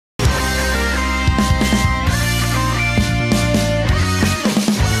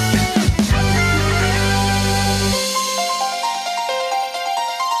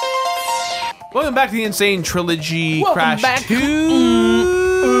Welcome back to the Insane Trilogy. Welcome Crash back 2.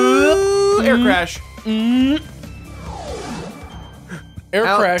 Air Crash. Air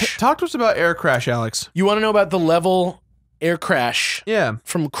Crash. Talk to us about Air Crash, Alex. You want to know about the level Air Crash? Yeah.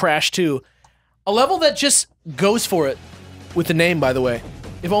 From Crash 2. A level that just goes for it with the name, by the way.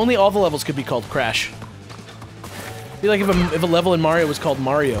 If only all the levels could be called Crash. It'd be like if a level in Mario was called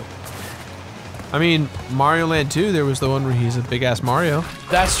Mario. I mean, Mario Land 2, there was the one where he's a big-ass Mario.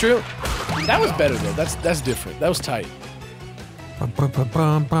 That's true. That was better, though. That's different. That was tight. So,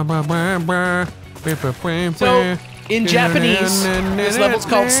 in Japanese, this level's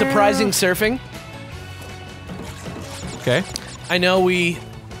called Surprising Surfing. Okay. I know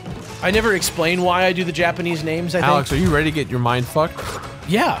I never explain why I do the Japanese names, I think. Alex, are you ready to get your mind fucked?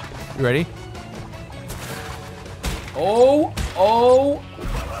 Yeah. You ready? Oh.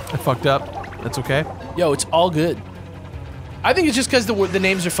 I fucked up. That's okay. Yo, it's all good. I think it's just because the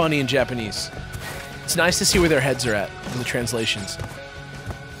names are funny in Japanese. It's nice to see where their heads are at in the translations.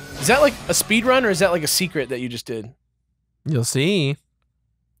 Is that like a speed run, or is that like a secret that you just did? You'll see.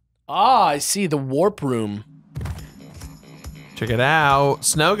 Ah, I see. The warp room. Check it out.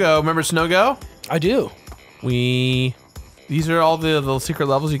 Snowgo. Remember Snowgo? I do. These are all the secret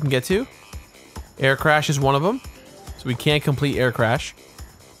levels you can get to. Air Crash is one of them. So we can't complete Air Crash.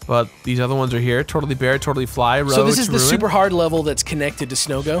 But these other ones are here. Totally Bear, Totally Fly, Road So this is to the Ruin. super hard level that's connected to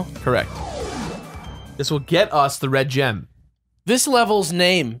Snowgo? Correct. This will get us the red gem. This level's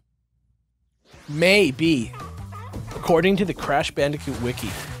name may be, according to the Crash Bandicoot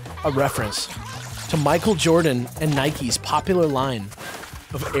wiki, a reference to Michael Jordan and Nike's popular line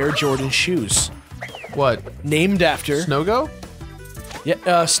of Air Jordan shoes. What? Named after... Snowgo?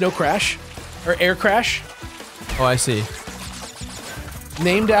 Yeah, Snow Crash. Or Air Crash. Oh, I see.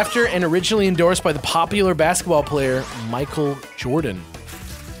 Named after and originally endorsed by the popular basketball player Michael Jordan.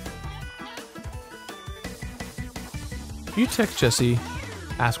 Can you text Jesse?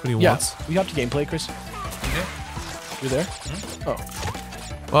 Ask what he wants. You got the gameplay, Chris? Okay. You're there? Oh.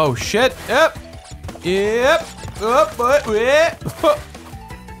 Oh, shit. Yep. Yep.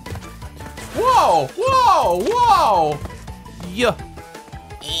 Whoa. Whoa. Whoa. Yeah.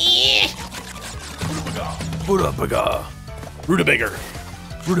 Rutabaga. Rutabaga.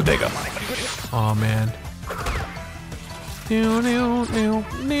 Rutabaga. Oh, man.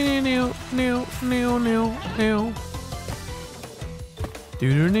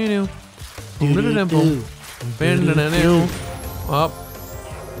 Up.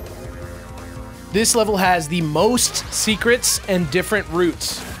 This level has the most secrets and different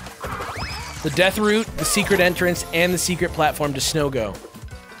routes. The death route, the secret entrance, and the secret platform to Snowgo.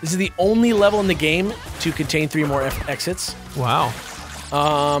 This is the only level in the game to contain 3 more exits. Wow.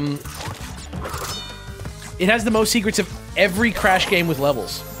 It has the most secrets of every Crash game with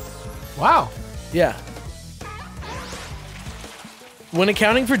levels. Wow. Yeah. When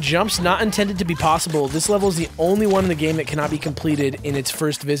accounting for jumps not intended to be possible, this level is the only one in the game that cannot be completed in its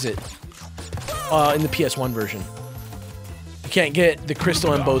first visit. In the PS1 version. You can't get the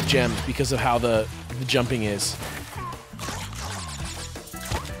crystal on both gems because of how the jumping is.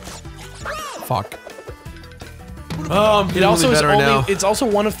 Fuck. Oh, I'm feeling really better now. It's also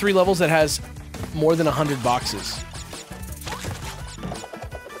one of 3 levels that has more than 100 boxes.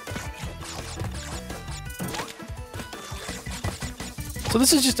 So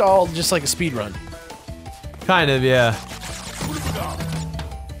this is just like a speed run. Kind of, yeah.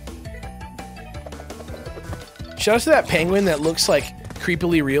 Shout out to that penguin that looks like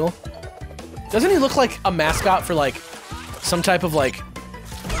creepily real. Doesn't he look like a mascot for like some type of like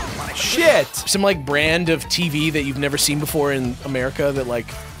shit, some like brand of TV that you've never seen before in America that like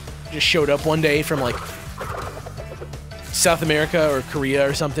just showed up one day from like South America or Korea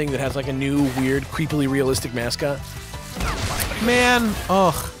or something that has like a new weird creepily realistic mascot? Man,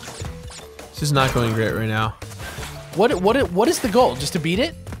 ugh. This is not going great right now. What is the goal? Just to beat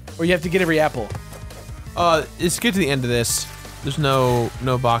it? Or you have to get every apple? Let's get to the end of this. There's no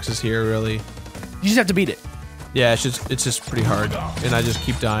boxes here, really. You just have to beat it. Yeah, it's just pretty hard. And I just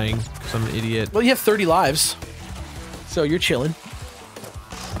keep dying because I'm an idiot. Well, you have 30 lives. So you're chilling.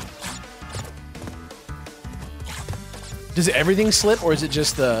 Does everything slip, or is it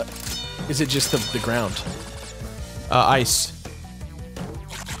just the ground? Ice.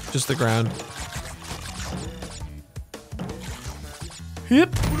 Just the ground.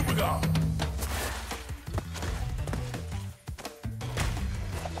 Yep.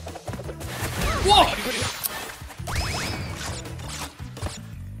 Whoa!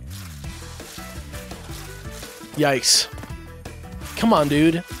 Yikes. Come on,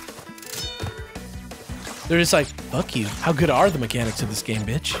 dude. They're just like, fuck you. How good are the mechanics of this game,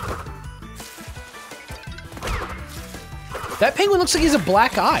 bitch? That penguin looks like he has a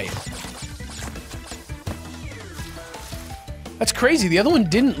black eye. That's crazy. The other one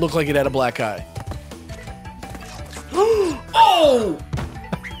didn't look like it had a black eye. Oh!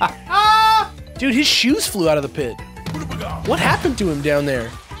 Dude, his shoes flew out of the pit. What happened to him down there?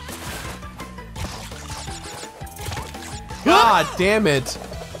 God damn it.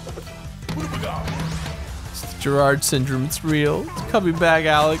 It's the Gerard syndrome. It's real. It's coming back,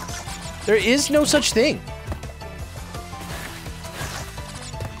 Alex. There is no such thing.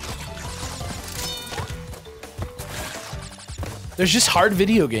 There's just hard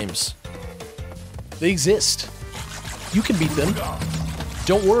video games. They exist. You can beat them.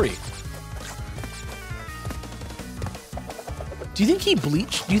 Don't worry. Do you think he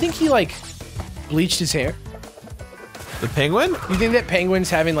bleached? Do you think he, like, bleached his hair? The penguin? You think that penguin's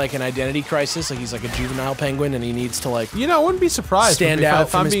having, like, an identity crisis? Like, he's, like, a juvenile penguin and he needs to, like... You know, I wouldn't be surprised. Stand out if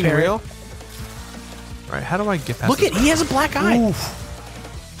from I'm his being parent. real. All right, how do I get past Look this? he has a black eye.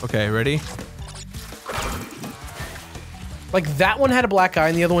 Oof. Okay, ready? Like, that one had a black eye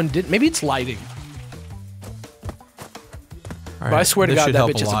and the other one didn't. Maybe it's lighting. All But I swear to this God, should that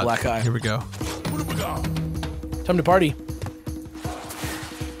help bitch has a lot. black eye. Here we go. Time to party.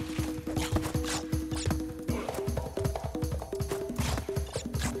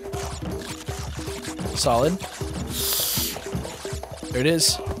 Solid. There it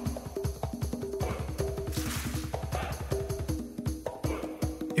is.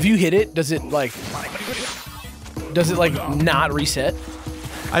 If you hit it, does it like not reset?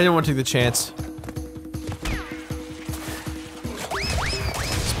 I didn't want to take the chance.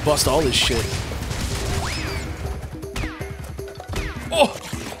 Let's bust all this shit. Oh!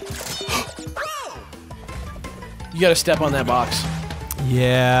 You gotta step on that box.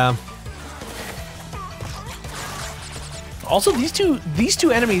 Yeah. Also, these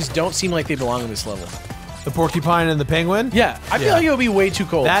two enemies don't seem like they belong in this level. The porcupine and the penguin? Yeah, I feel like it would be way too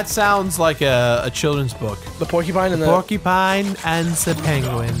cold. That sounds like a children's book. The porcupine and the Porcupine and the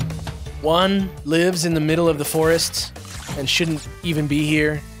penguin. one lives in the middle of the forest and shouldn't even be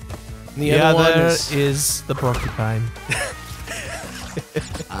here. And the other one there is the porcupine.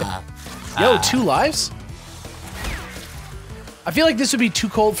 yo, 2 lives. I feel like this would be too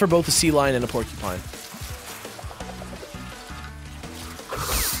cold for both a sea lion and a porcupine.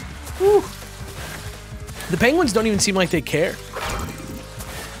 Whew. The penguins don't even seem like they care.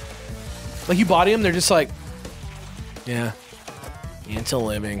 Like, you body them, they're just like, yeah, it's a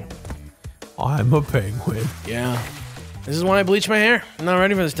living. I'm a penguin. Yeah. This is when I bleach my hair. I'm not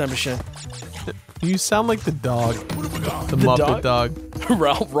ready for this type of shit. You sound like the dog. The Muppet dog.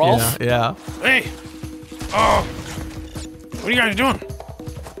 Rolf? Yeah. Hey! What are you guys doing?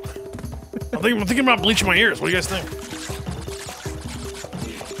 I'm thinking about bleaching my ears. What do you guys think?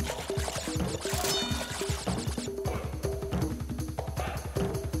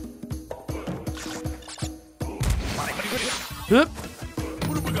 Hup.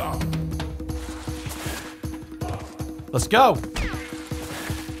 Let's go.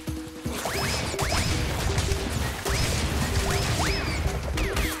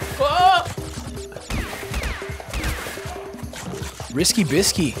 Ah! Risky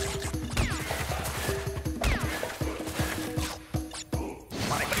bisky.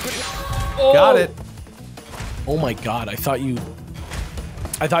 Got it. Oh my god, I thought you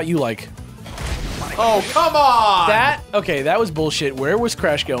like... Oh, come on! Okay, that was bullshit. Where was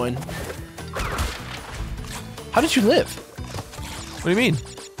Crash going? How did you live? What do you mean?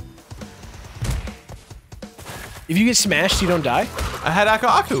 If you get smashed, you don't die? I had Aku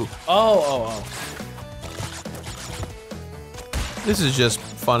Aku. Oh. This is just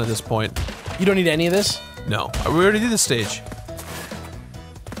fun at this point. You don't need any of this? No, we already did this stage.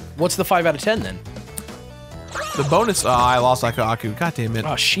 What's the 5 out of 10 then? The bonus. I lost Aku Aku. God damn it.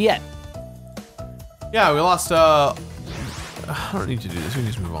 Oh, shit. Yeah, we lost. I don't need to do this. We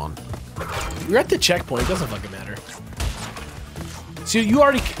can just move on. You're at the checkpoint. It doesn't fucking matter. So you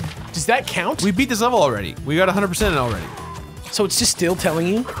already... Does that count? We beat this level already. We got 100% it already. So it's just still telling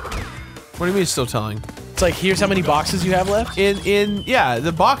you? What do you mean it's still telling? It's like, here's how many boxes you have left? Yeah,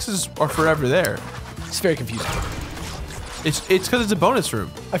 the boxes are forever there. It's very confusing. It's because it's a bonus room.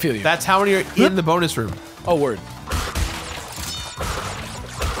 I feel you. That's how many are in the bonus room. Oh, word.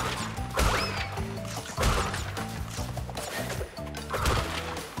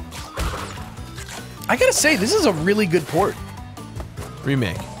 I gotta say, this is a really good port.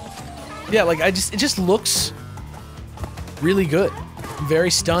 Remake. Yeah, like, it just looks really good. I'm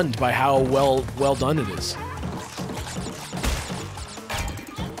very stunned by how well done it is.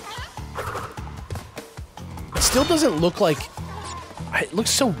 It still doesn't look like... It looks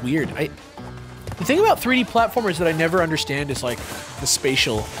so weird. The thing about 3D platformers that I never understand is like the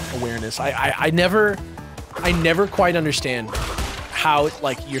spatial awareness. I never quite understand how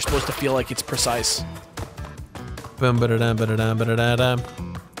like you're supposed to feel like it's precise. Bum ba-da-dum, ba-da-dum, ba-da-da-dum.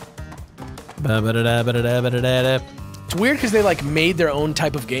 Ba-ba-da-da-ba-da-da-ba-da-da-da. It's weird because they like made their own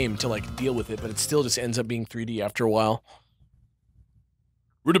type of game to like deal with it, but it still just ends up being 3D after a while.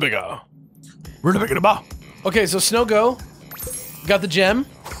 Rutabaga. Okay, so Snow Go, got the gem.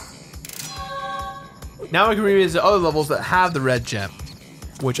 Now we can revisit other levels that have the red gem,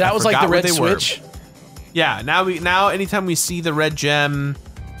 which That I was like forgot the what red they were. switch. Yeah, now anytime we see the red gem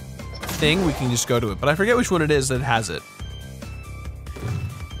thing, we can just go to it. But I forget which one it is that has it.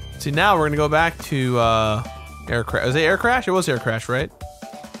 See, now we're gonna go back to Air Crash. Was it Air Crash? It was Air Crash, right?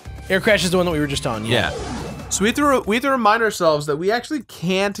 Air Crash is the one that we were just on. Yeah. So we have to remind ourselves that we actually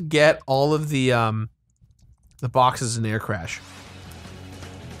can't get all of the boxes in Air Crash.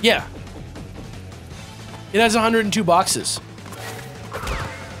 Yeah. It has 102 boxes.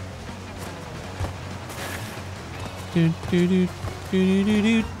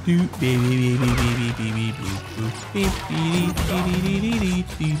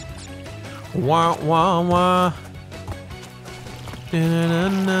 Wah wah wah.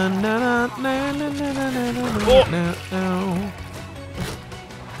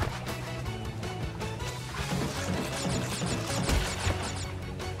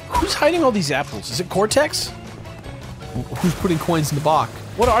 Who's hiding all these apples? Is it Cortex? Who's putting coins in the block?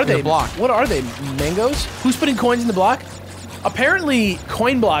 What are they? the block. What are they? Mangoes? Who's putting coins in the block? Apparently,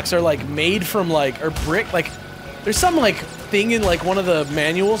 coin blocks are like made from like, or brick, like, there's some like thing in like one of the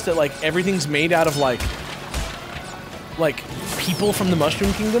manuals that like everything's made out of like people from the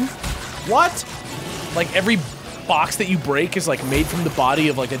Mushroom Kingdom. What? Like every box that you break is like made from the body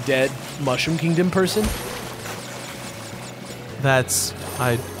of like a dead Mushroom Kingdom person. That's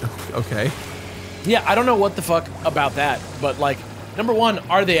okay. Yeah, I don't know what the fuck about that, but like, number one,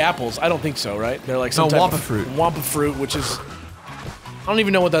 are they apples? I don't think so, right? They're like some type Wampa of fruit. Wampa fruit, which is, I don't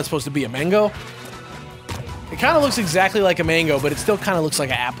even know what that's supposed to be. A mango? It kind of looks exactly like a mango, but it still kind of looks like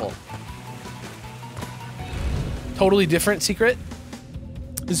an apple. Totally different secret.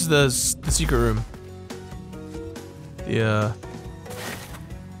 This is the secret room. The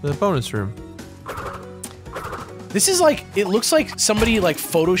bonus room. This is like, it looks like somebody like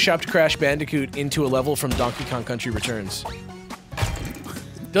photoshopped Crash Bandicoot into a level from Donkey Kong Country Returns.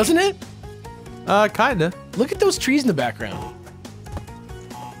 Doesn't it? Kinda. Look at those trees in the background.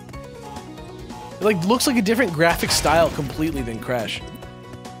 It like looks like a different graphic style completely than Crash.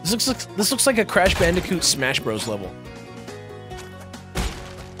 This looks like a Crash Bandicoot Smash Bros level.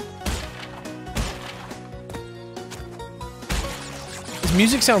 This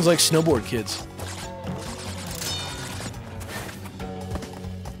music sounds like Snowboard Kids.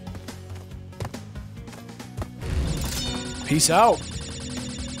 Peace out.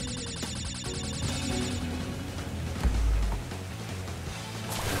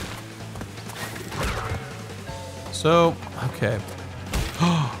 So, okay.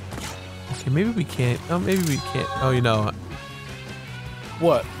 Okay, maybe we can't. Oh, maybe we can't. Oh, you know.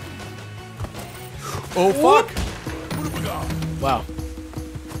 What? Oh, fuck! Wow.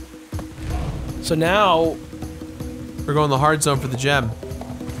 So now, We're going the hard zone for the gem.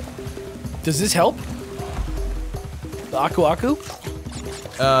 does this help? The Aku Aku?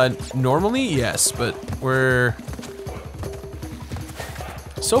 Normally, yes, but we're...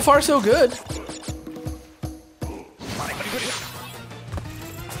 So far, so good.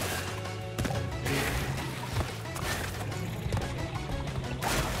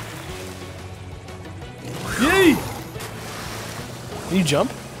 Yay! Can you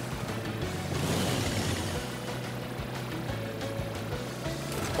jump?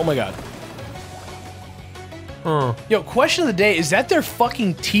 Oh my god. Huh. Yo, question of the day, is that their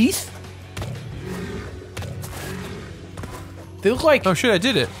fucking teeth? They look like Oh shit, I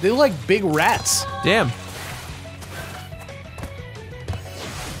did it. they look like big rats. Damn.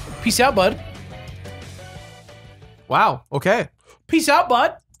 Peace out, bud. Wow, okay. Peace out,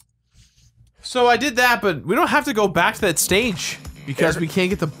 bud. So I did that, but we don't have to go back to that stage because we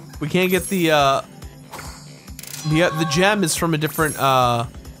can't get the gem is from a different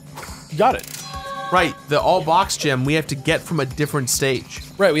You got it. right, the all box gem we have to get from a different stage.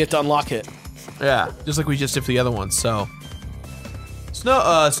 Right, we have to unlock it. Yeah, just like we just did for the other ones. So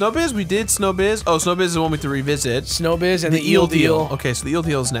Snowbiz, we did Snowbiz. Oh, Snowbiz is the one we have to revisit. Snowbiz and the eel deal. Okay, so the eel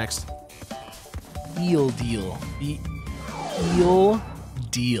deal is next. Eel deal. Eel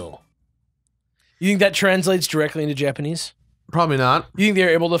deal. You think that translates directly into Japanese? Probably not. You think they're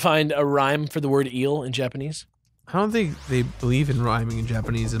able to find a rhyme for the word eel in Japanese? I don't think they believe in rhyming in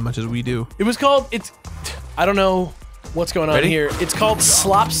Japanese as much as we do. It was called, I don't know what's going on Ready? here. It's called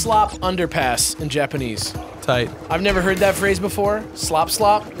Slop Slop Underpass in Japanese. Tight. I've never heard that phrase before. Slop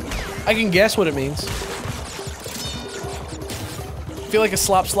Slop. I can guess what it means. I feel like a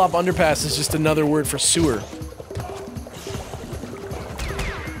Slop Slop Underpass is just another word for sewer.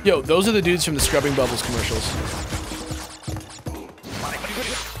 Yo, those are the dudes from the Scrubbing Bubbles commercials.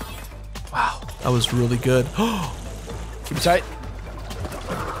 Wow, that was really good. Keep it tight.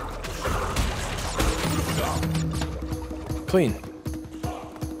 Clean.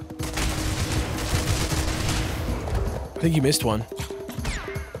 I think you missed one.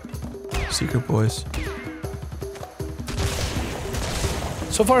 Secret boys.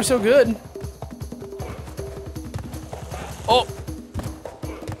 So far, so good. Oh!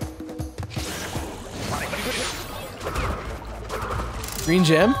 Green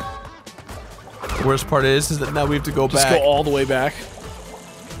gem? The worst part is that now we have to go Just back. go all the way back.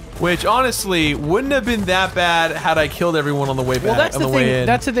 Which, honestly, wouldn't have been that bad had I killed everyone on the way back. Well, that's on the way thing. in.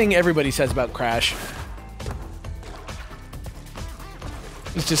 That's the thing everybody says about Crash.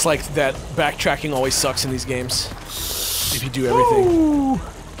 It's just like that backtracking always sucks in these games. If you do everything. Ooh.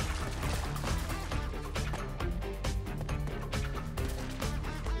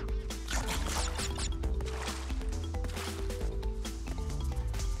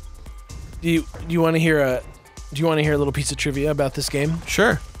 Do you want to hear a little piece of trivia about this game?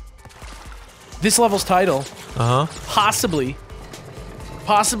 Sure. This level's title, Uh-huh. possibly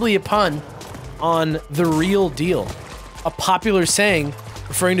a pun on the real deal. A popular saying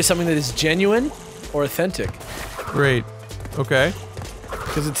referring to something that is genuine or authentic. Great. Okay.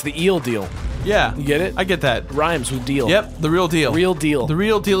 Because it's the eel deal. Yeah. You get it? I get that. Rhymes with deal. Yep, the real deal. Real deal. The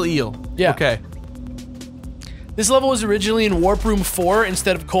real deal eel. Yeah. Okay. This level was originally in Warp Room 4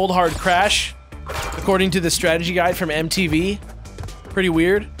 instead of Cold Hard Crash, according to the strategy guide from MTV. Pretty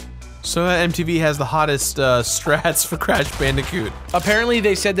weird. So MTV has the hottest strats for Crash Bandicoot. Apparently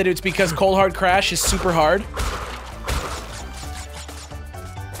they said that it's because Cold Hard Crash is super hard.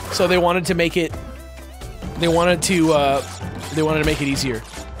 So they wanted to make it make it easier,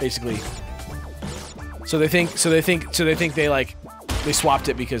 basically. So they think they swapped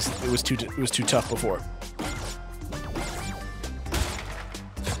it because it was too tough before.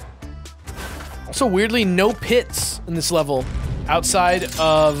 Also, weirdly, no pits in this level outside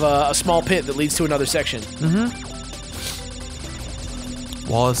of a small pit that leads to another section.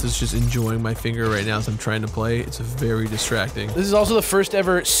 Wallace is just enjoying my finger right now as I'm trying to play. It's very distracting. This is also the first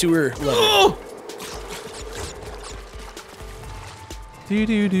ever sewer level. Do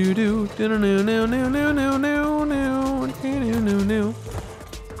do do do do no no no no no no no no no no.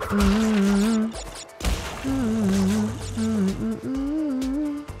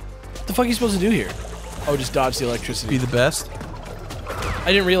 What the fuck are you supposed to do here? Oh, just dodge the electricity. Be the best. I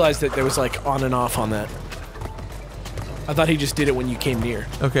didn't realize that there was like on and off on that. I thought he just did it when you came near.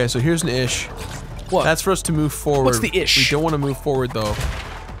 Okay, so here's an ish. What? That's for us to move forward. What's the ish? We don't want to move forward though.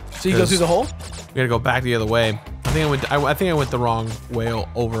 So you go through the hole? We gotta go back the other way. I think I went the wrong way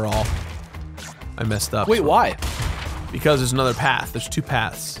overall. I messed up. Wait, why? Because there's another path. There's two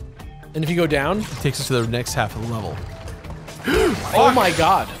paths. And if you go down? It takes us to the next half of the level. Oh my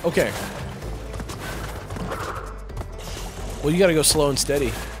god. Okay. Well, you gotta go slow and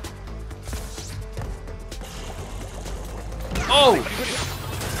steady. Oh!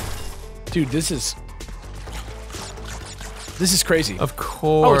 Dude, this is crazy. Of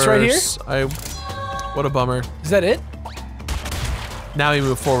course. Oh, it's right here? What a bummer. Is that it? Now we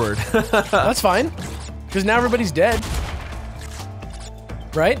move forward. That's fine. Because now everybody's dead.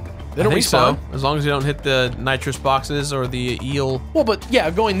 Right? They don't I think respawn. so. As long as you don't hit the nitrous boxes or the eel. Well, but yeah,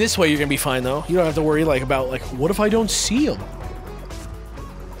 going this way, you're gonna be fine though. You don't have to worry about what if I don't see him?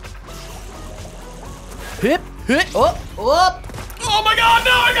 Hip, hip, up, up. Oh my god,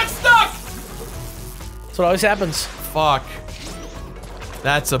 no, I got stuck! That's what always happens. Fuck.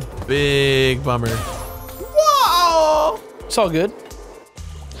 That's a big bummer. Whoa! It's all good.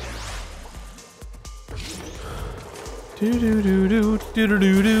 Do do do do do do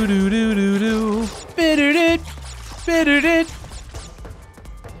do do do do do. Biddered, biddered.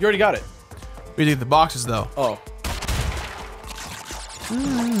 You already got it. We did the boxes though. Oh.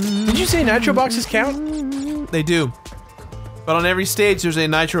 Did you say nitro boxes count? They do. But on every stage, there's a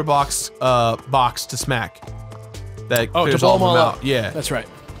nitro box to smack. That Oh, to clears blow all them of them all out. up. Yeah. That's right.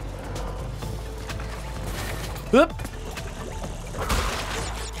 Whoop.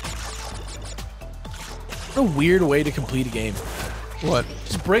 What a weird way to complete a game. What?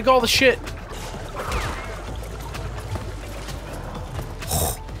 Just break all the shit.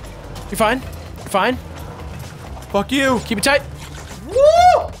 You're fine. You're fine. Fuck you. Keep it tight.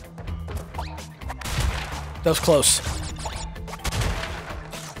 Woo! That was close.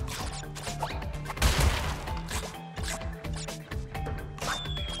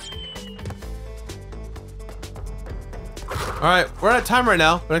 All right, we're out of time right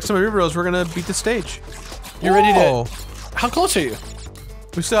now. But next time we reroll, we're gonna beat the stage. You ready Whoa. to? How close are you?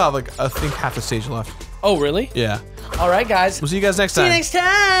 We still have like I think half the stage left. Oh, really? Yeah. All right, guys. We'll see you guys next See time. you next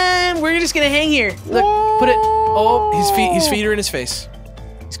time. We're just gonna hang here. Look, put it. Oh, his feet are in his face.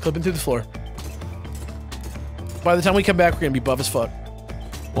 He's clipping through the floor. By the time we come back, we're gonna be buff as fuck.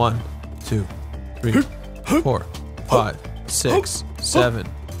 1, 2, 3, 4, 5, 6, 7,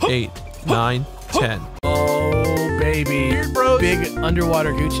 8, 9, 10. Oh, baby. Beard Bros. Big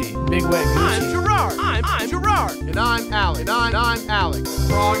underwater Gucci. Big wet Gucci. I'm Gerard. I'm Gerard. And I'm Alec. I'm Alex.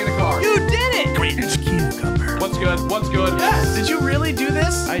 Frog in a car. You did it! It's cucumber. What's good? What's good? Yes! Did you really do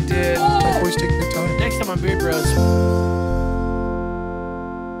this? I did. Always take your time. Next time on Beard Bros.